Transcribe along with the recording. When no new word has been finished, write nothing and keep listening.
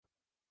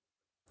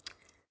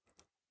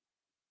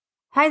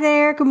Hi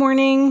there. Good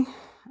morning.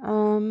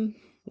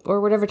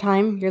 Or whatever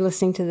time you're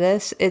listening to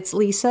this. It's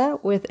Lisa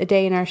with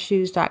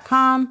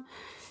adayinourshoes.com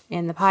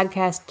and the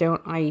podcast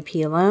Don't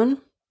IEP Alone.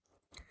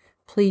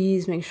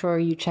 Please make sure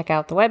you check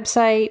out the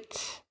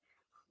website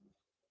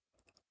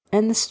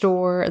and the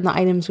store and the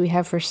items we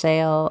have for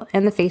sale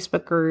and the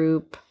Facebook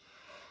group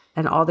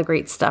and all the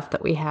great stuff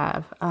that we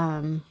have.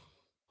 I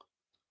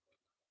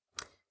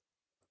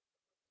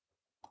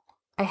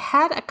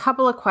had a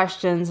couple of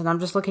questions, and I'm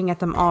just looking at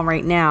them all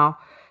right now,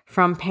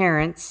 from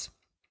parents.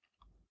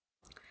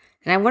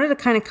 And I wanted to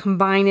kind of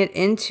combine it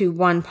into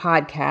one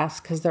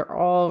podcast because they're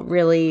all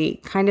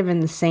really kind of in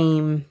the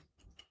same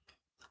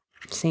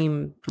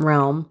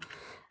realm.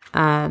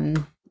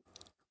 And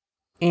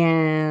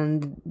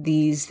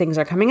these things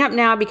are coming up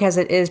now because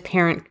it is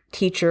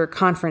parent-teacher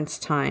conference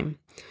time.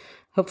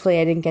 Hopefully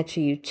I didn't get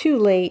you too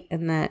late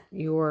and that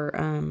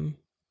you're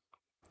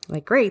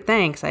like, great,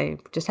 thanks. I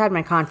just had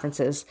my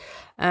conferences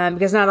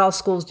because not all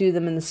schools do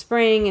them in the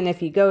spring. And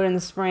if you go in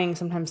the spring,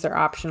 sometimes they're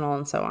optional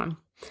and so on.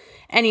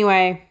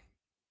 Anyway,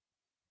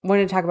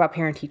 wanted to talk about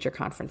parent-teacher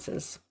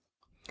conferences,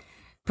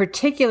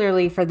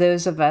 particularly for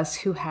those of us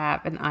who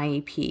have an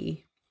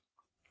IEP,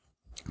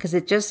 because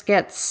it just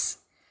gets,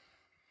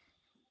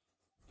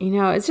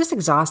 it's just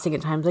exhausting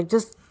at times.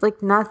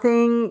 Like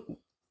nothing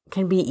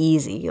can be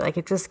easy. Like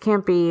it just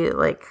can't be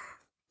like,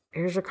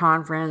 here's your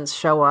conference,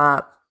 show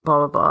up,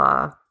 blah, blah,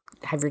 blah,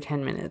 have your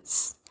 10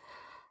 minutes.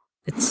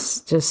 It's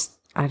just,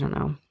 I don't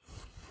know.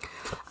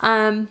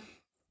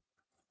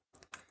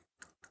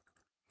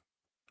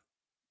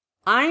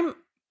 I'm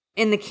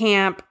in the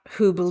camp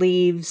who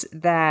believes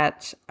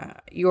that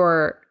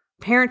your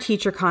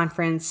parent-teacher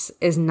conference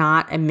is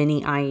not a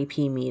mini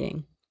IEP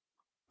meeting.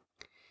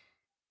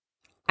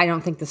 I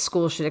don't think the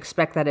school should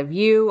expect that of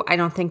you. I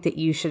don't think that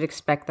you should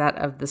expect that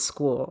of the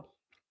school.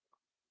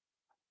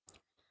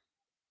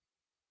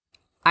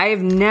 I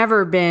have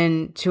never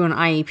been to an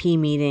IEP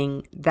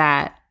meeting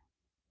that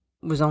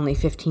was only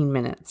 15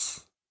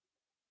 minutes.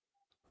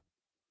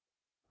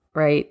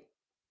 Right?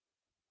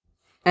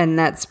 And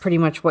that's pretty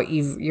much what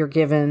you're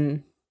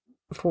given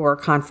for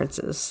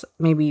conferences.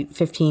 Maybe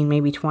 15,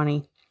 maybe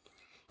 20.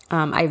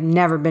 I've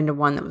never been to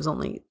one that was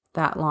only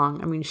that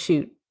long. I mean,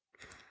 shoot,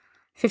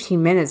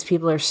 15 minutes,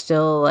 people are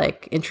still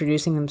like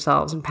introducing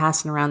themselves and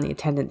passing around the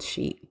attendance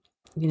sheet,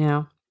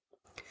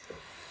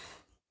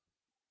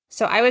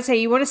 So I would say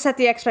you want to set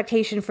the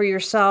expectation for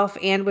yourself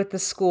and with the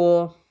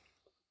school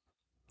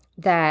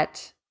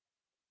that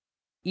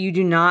you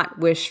do not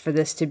wish for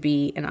this to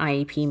be an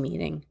IEP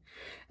meeting.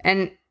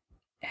 And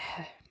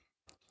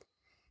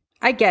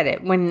I get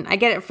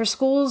it for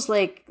schools,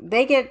 like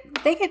they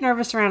get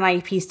nervous around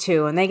IEPs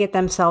too, and they get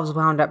themselves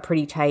wound up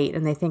pretty tight,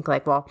 and they think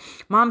like, well,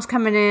 mom's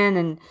coming in,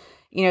 and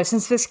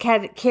since this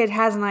kid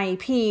has an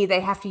IEP, they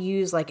have to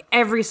use like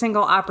every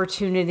single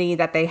opportunity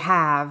that they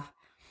have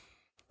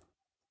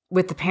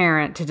with the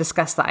parent to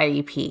discuss the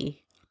IEP.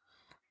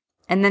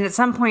 And then at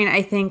some point,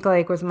 I think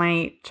like with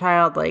my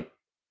child, like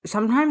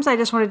sometimes I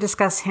just want to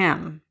discuss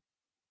him,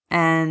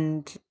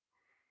 and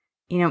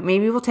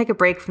maybe we'll take a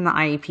break from the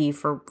IEP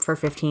for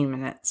 15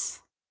 minutes.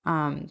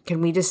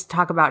 Can we just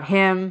talk about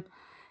him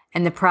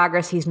and the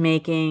progress he's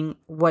making,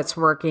 what's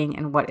working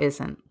and what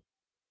isn't?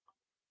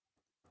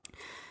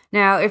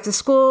 Now, if the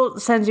school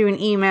sends you an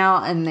email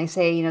and they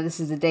say, this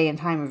is the day and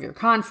time of your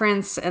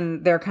conference,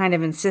 and they're kind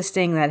of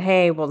insisting that,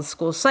 hey, well, the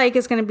school psych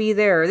is going to be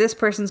there, or this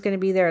person's going to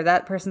be there, or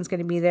that person's going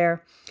to be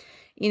there,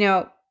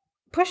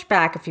 push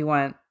back if you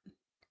want.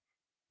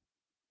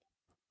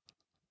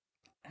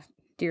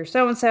 Dear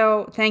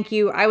so-and-so, thank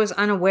you. I was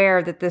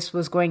unaware that this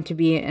was going to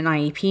be an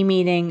IEP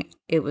meeting.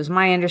 It was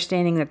my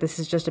understanding that this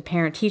is just a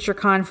parent-teacher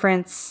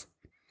conference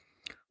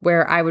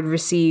where I would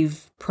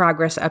receive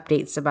progress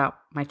updates about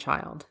my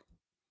child.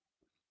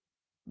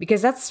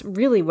 Because that's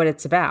really what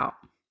it's about.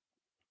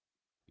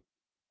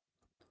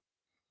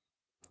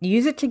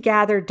 Use it to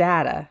gather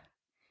data.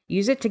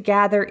 Use it to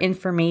gather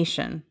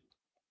information.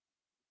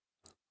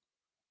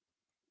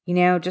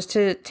 Just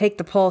to take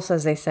the pulse,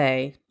 as they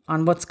say,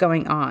 on what's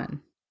going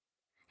on.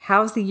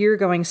 How's the year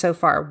going so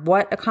far?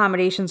 What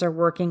accommodations are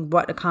working?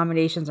 What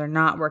accommodations are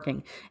not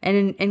working?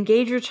 And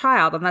engage your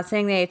child. I'm not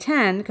saying they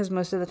attend, because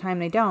most of the time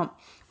they don't.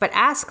 But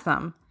ask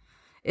them,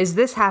 is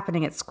this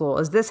happening at school?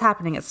 Is this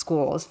happening at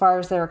school as far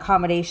as their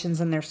accommodations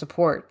and their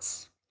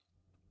supports?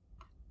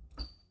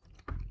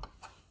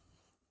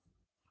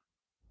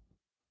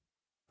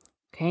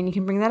 Okay, and you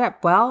can bring that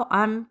up. Well,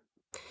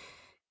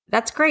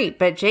 that's great,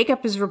 but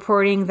Jacob is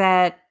reporting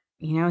that,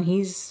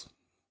 he's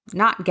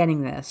not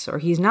getting this, or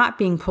he's not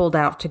being pulled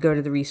out to go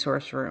to the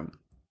resource room.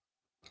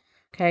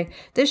 Okay.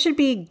 This should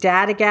be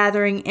data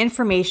gathering,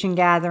 information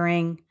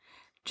gathering,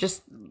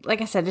 just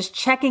like I said, just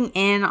checking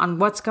in on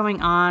what's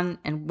going on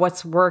and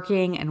what's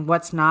working and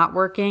what's not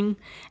working.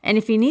 And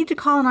if you need to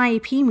call an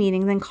IEP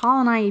meeting, then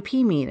call an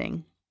IEP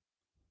meeting.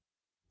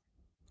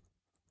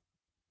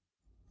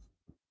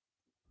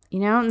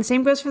 And the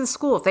same goes for the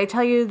school. If they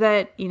tell you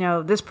that,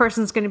 this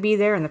person's going to be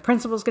there and the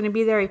principal's going to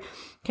be there, you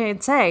can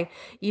say,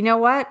 you know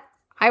what?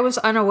 I was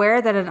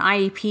unaware that an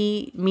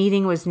IEP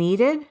meeting was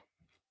needed.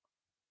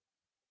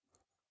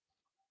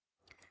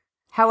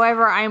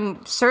 However,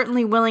 I'm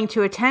certainly willing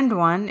to attend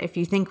one if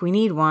you think we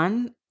need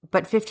one,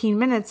 but 15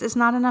 minutes is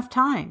not enough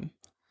time.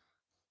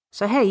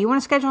 So, hey, you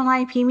want to schedule an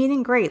IEP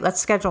meeting? Great, let's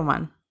schedule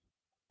one.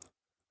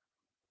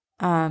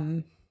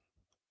 I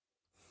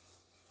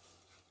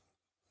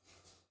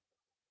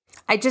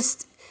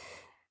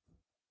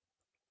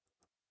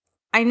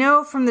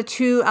know from the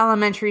 2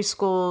 elementary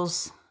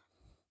schools,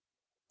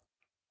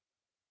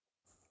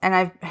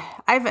 and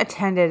I've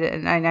attended,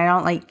 and I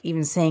don't like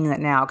even saying that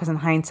now because in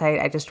hindsight,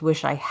 I just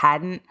wish I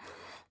hadn't.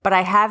 But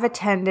I have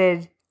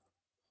attended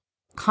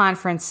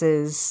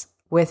conferences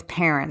with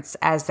parents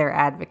as their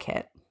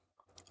advocate.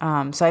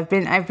 So I've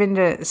been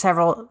to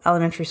several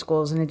elementary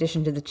schools in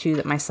addition to the 2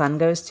 that my son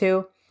goes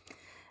to,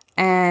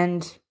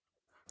 and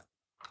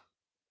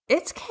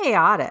it's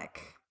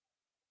chaotic.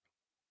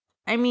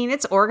 I mean,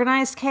 it's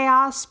organized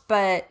chaos,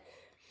 but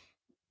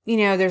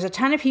there's a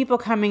ton of people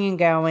coming and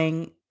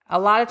going. A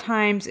lot of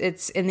times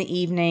it's in the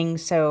evening,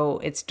 so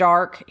it's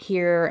dark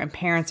here, and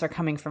parents are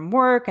coming from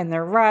work, and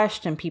they're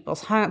rushed, and people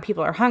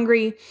are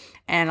hungry,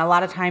 and a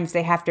lot of times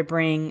they have to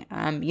bring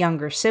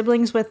younger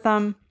siblings with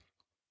them.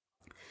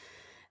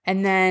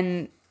 And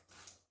then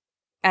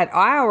at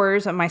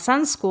ours, at my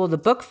son's school, the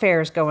book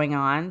fair is going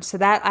on, so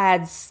that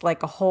adds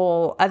like a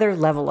whole other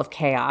level of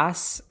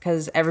chaos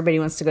because everybody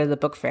wants to go to the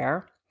book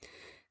fair.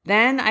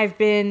 Then I've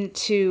been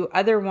to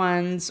other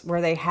ones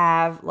where they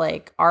have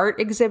like art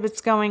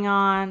exhibits going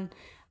on,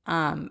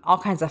 all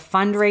kinds of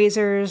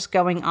fundraisers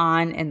going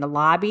on in the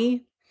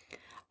lobby.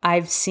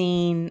 I've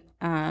seen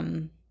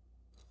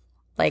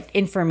like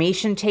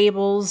information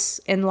tables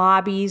in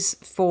lobbies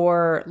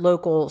for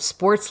local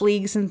sports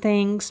leagues and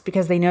things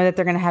because they know that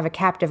they're going to have a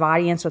captive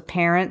audience with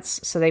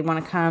parents. So they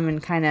want to come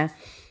and kind of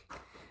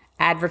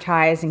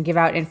advertise and give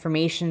out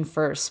information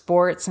for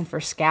sports and for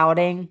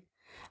scouting.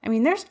 I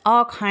mean, there's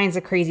all kinds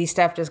of crazy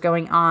stuff just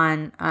going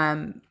on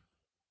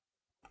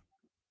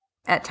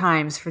at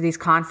times for these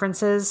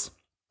conferences.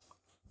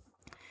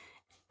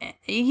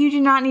 You do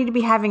not need to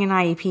be having an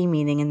IEP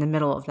meeting in the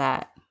middle of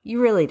that.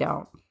 You really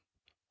don't.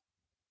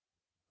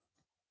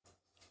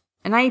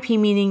 An IEP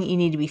meeting, you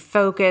need to be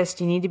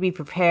focused. You need to be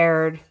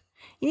prepared.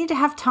 You need to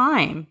have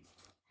time.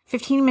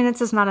 15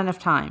 minutes is not enough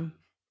time.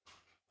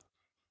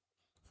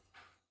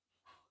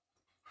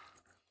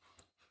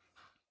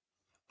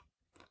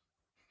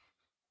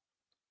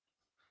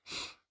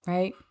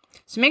 Right?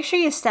 So make sure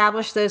you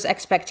establish those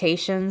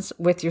expectations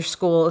with your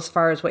school as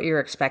far as what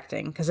you're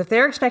expecting. Because if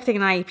they're expecting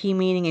an IEP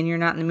meeting and you're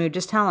not in the mood,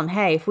 just tell them,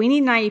 hey, if we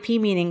need an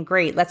IEP meeting,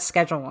 great, let's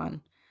schedule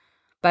one.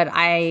 But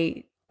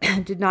I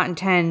did not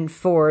intend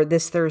for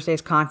this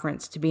Thursday's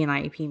conference to be an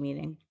IEP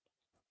meeting.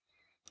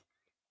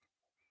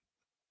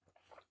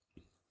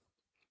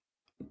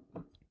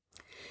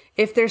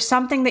 If there's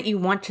something that you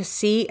want to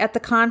see at the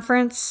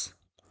conference,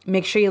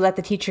 make sure you let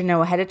the teacher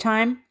know ahead of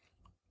time.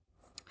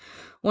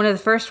 One of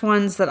the first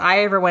ones that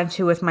I ever went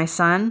to with my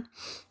son,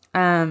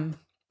 and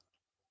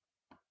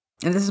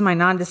this is my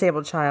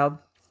non-disabled child,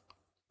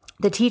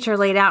 the teacher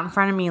laid out in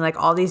front of me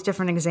like all these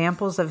different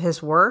examples of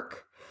his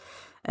work,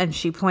 and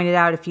she pointed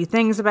out a few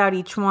things about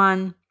each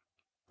one,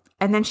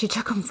 and then she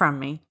took them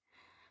from me,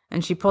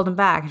 and she pulled them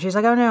back, and she's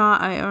like, oh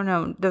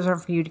no, those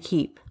aren't for you to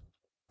keep,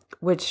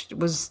 which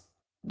just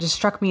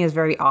struck me as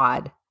very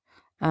odd.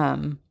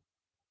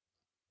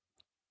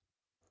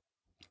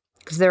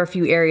 Because there are a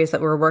few areas that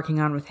we were working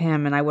on with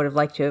him, and I would have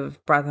liked to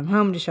have brought them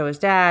home to show his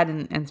dad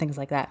and things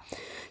like that.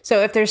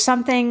 So if there's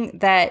something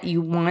that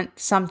you want,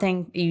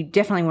 something you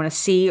definitely want to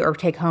see or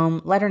take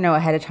home, let her know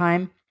ahead of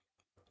time.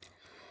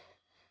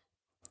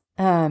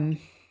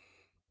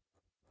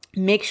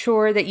 Make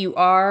sure that you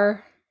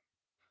are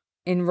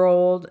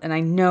enrolled, and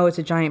I know it's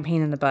a giant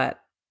pain in the butt,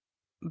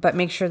 but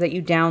make sure that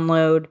you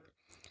download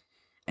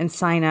and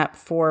sign up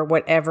for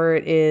whatever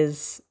it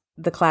is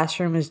the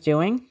classroom is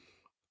doing.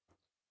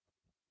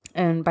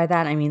 And by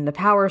that, I mean the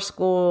Power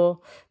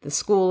School, the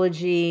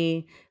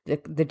Schoology, the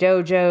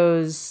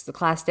dojos, the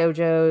class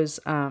dojos,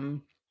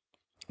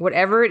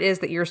 whatever it is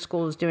that your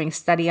school is doing,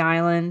 Study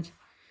Island.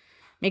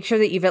 Make sure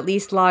that you've at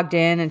least logged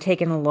in and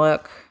taken a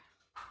look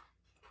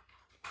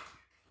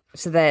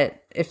so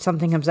that if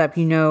something comes up,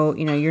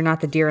 you're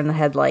not the deer in the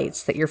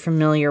headlights, that you're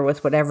familiar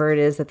with whatever it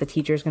is that the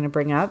teacher is going to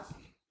bring up.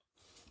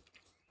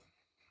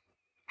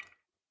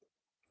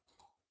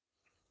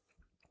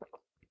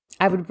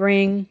 I would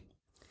bring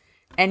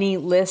any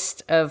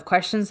list of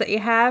questions that you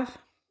have.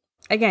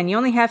 Again, you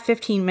only have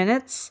 15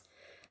 minutes.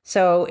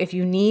 So if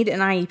you need an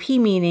IEP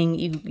meeting,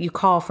 you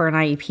call for an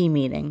IEP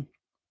meeting.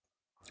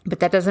 But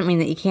that doesn't mean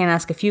that you can't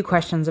ask a few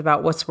questions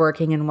about what's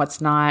working and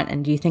what's not.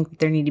 And do you think that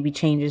there need to be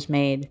changes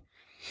made?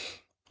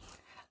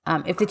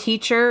 If the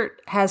teacher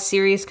has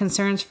serious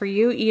concerns for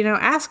you,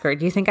 ask her,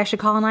 do you think I should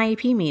call an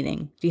IEP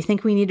meeting? Do you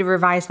think we need to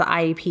revise the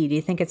IEP? Do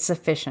you think it's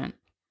sufficient?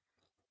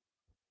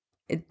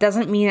 It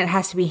doesn't mean it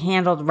has to be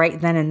handled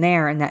right then and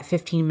there in that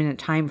 15-minute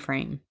time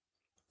frame.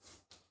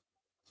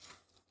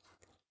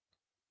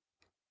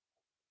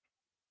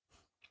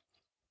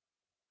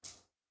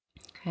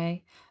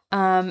 Okay.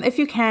 If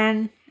you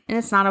can, and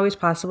it's not always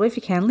possible, if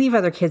you can, leave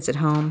other kids at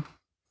home.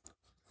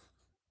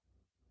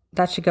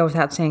 that should go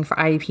without saying for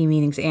IEP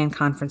meetings and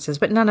conferences,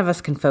 but none of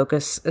us can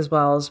focus as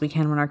well as we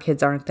can when our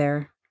kids aren't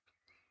there.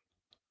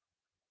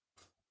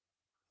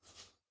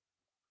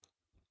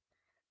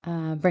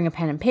 Bring a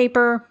pen and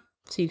paper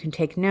so you can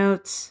take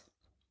notes.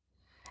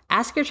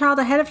 Ask your child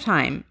ahead of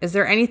time. Is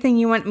there anything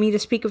you want me to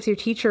speak with your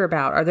teacher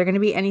about? Are there going to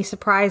be any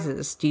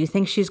surprises? Do you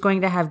think she's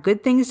going to have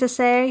good things to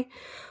say?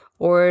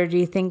 Or do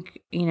you think,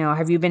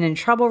 have you been in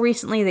trouble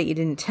recently that you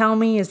didn't tell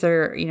me? Are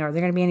there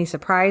going to be any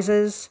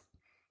surprises?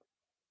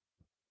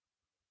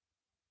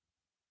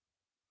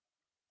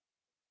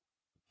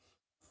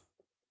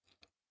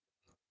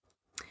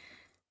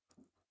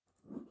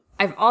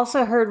 I've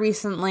also heard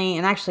recently,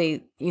 and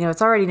actually,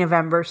 it's already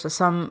November, so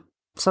some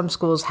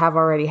schools have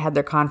already had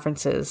their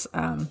conferences.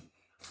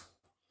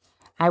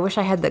 I wish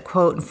I had the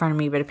quote in front of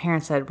me, but a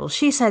parent said, well,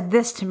 she said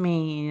this to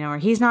me, or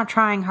he's not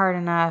trying hard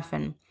enough.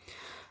 And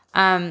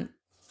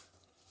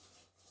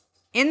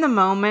in the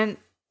moment,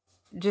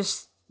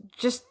 just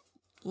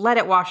let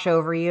it wash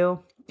over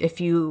you.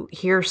 If you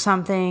hear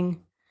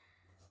something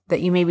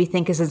that you maybe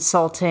think is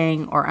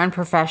insulting or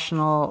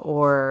unprofessional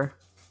or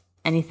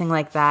anything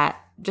like that,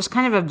 just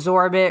kind of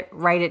absorb it,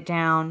 write it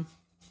down.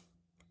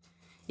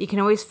 You can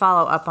always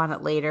follow up on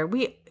it later.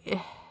 We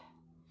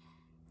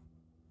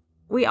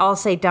all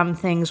say dumb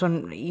things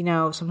when,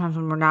 sometimes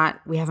when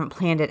we haven't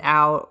planned it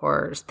out,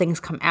 or things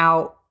come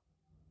out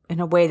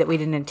in a way that we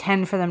didn't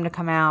intend for them to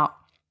come out.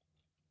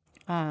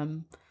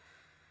 But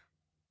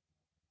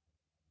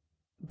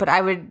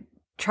I would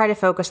try to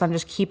focus on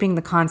just keeping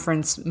the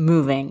conference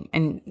moving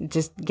and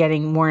just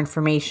getting more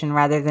information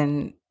rather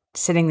than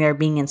sitting there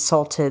being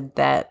insulted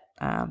that,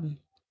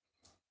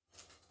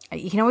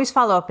 you can always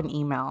follow up an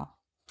email.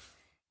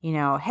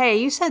 Hey,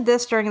 you said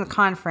this during the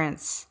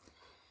conference,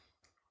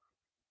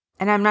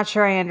 and I'm not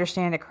sure I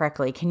understand it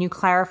correctly. Can you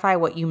clarify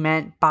what you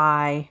meant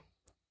by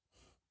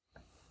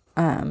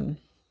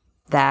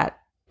that?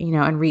 And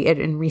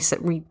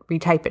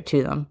retype it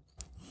to them.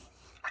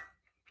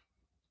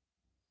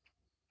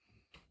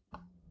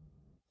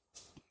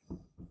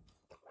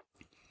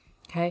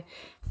 Okay.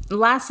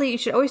 Lastly, you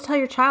should always tell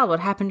your child what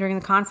happened during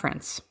the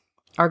conference.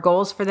 Our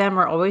goals for them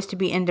are always to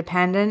be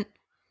independent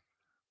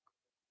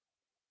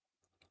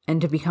and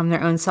to become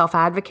their own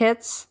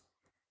self-advocates.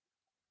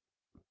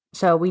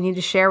 So we need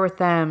to share with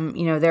them,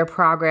 their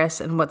progress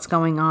and what's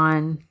going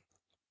on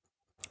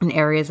in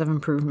areas of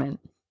improvement.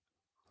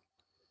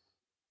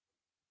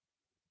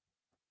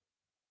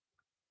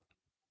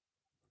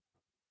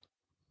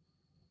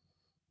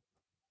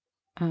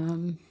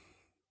 I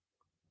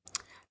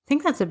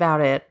think that's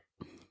about it.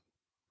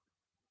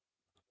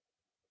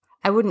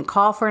 I wouldn't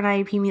call for an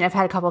IEP meeting. I've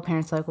had a couple of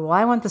parents like, well,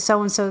 I want the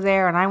so-and-so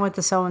there, and I want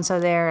the so-and-so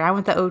there, and I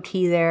want the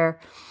OT there.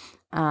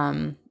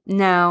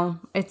 No,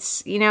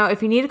 it's,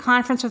 if you need a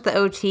conference with the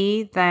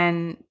OT,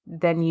 then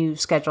you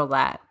schedule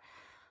that.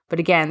 But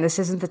again, this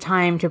isn't the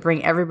time to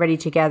bring everybody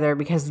together,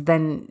 because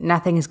then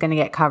nothing is going to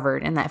get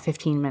covered in that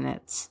 15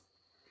 minutes.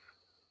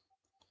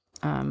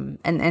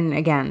 And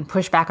again,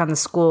 push back on the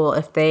school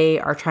if they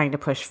are trying to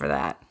push for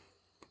that.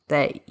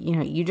 That,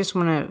 you just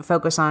want to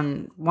focus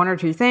on one or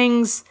two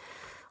things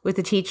with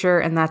the teacher,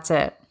 and that's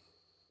it.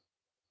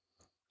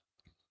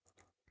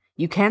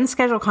 You can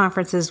schedule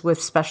conferences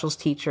with specials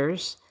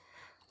teachers.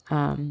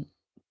 You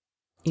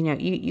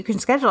can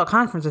schedule a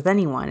conference with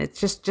anyone. It's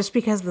just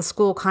because the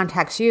school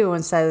contacts you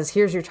and says,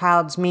 here's your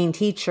child's main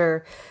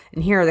teacher,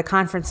 and here are the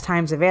conference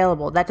times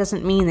available. That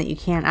doesn't mean that you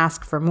can't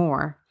ask for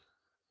more.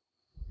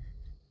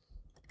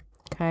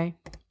 Okay.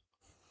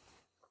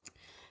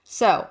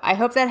 So I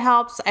hope that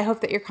helps. I hope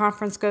that your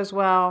conference goes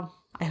well.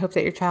 I hope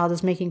that your child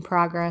is making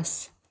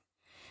progress.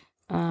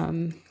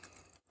 And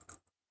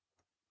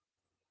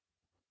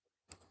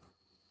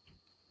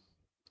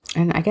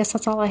I guess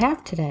that's all I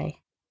have today.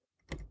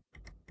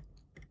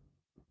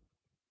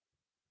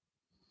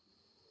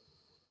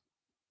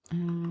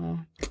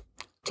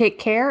 Take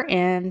care,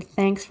 and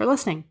thanks for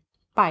listening.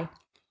 Bye.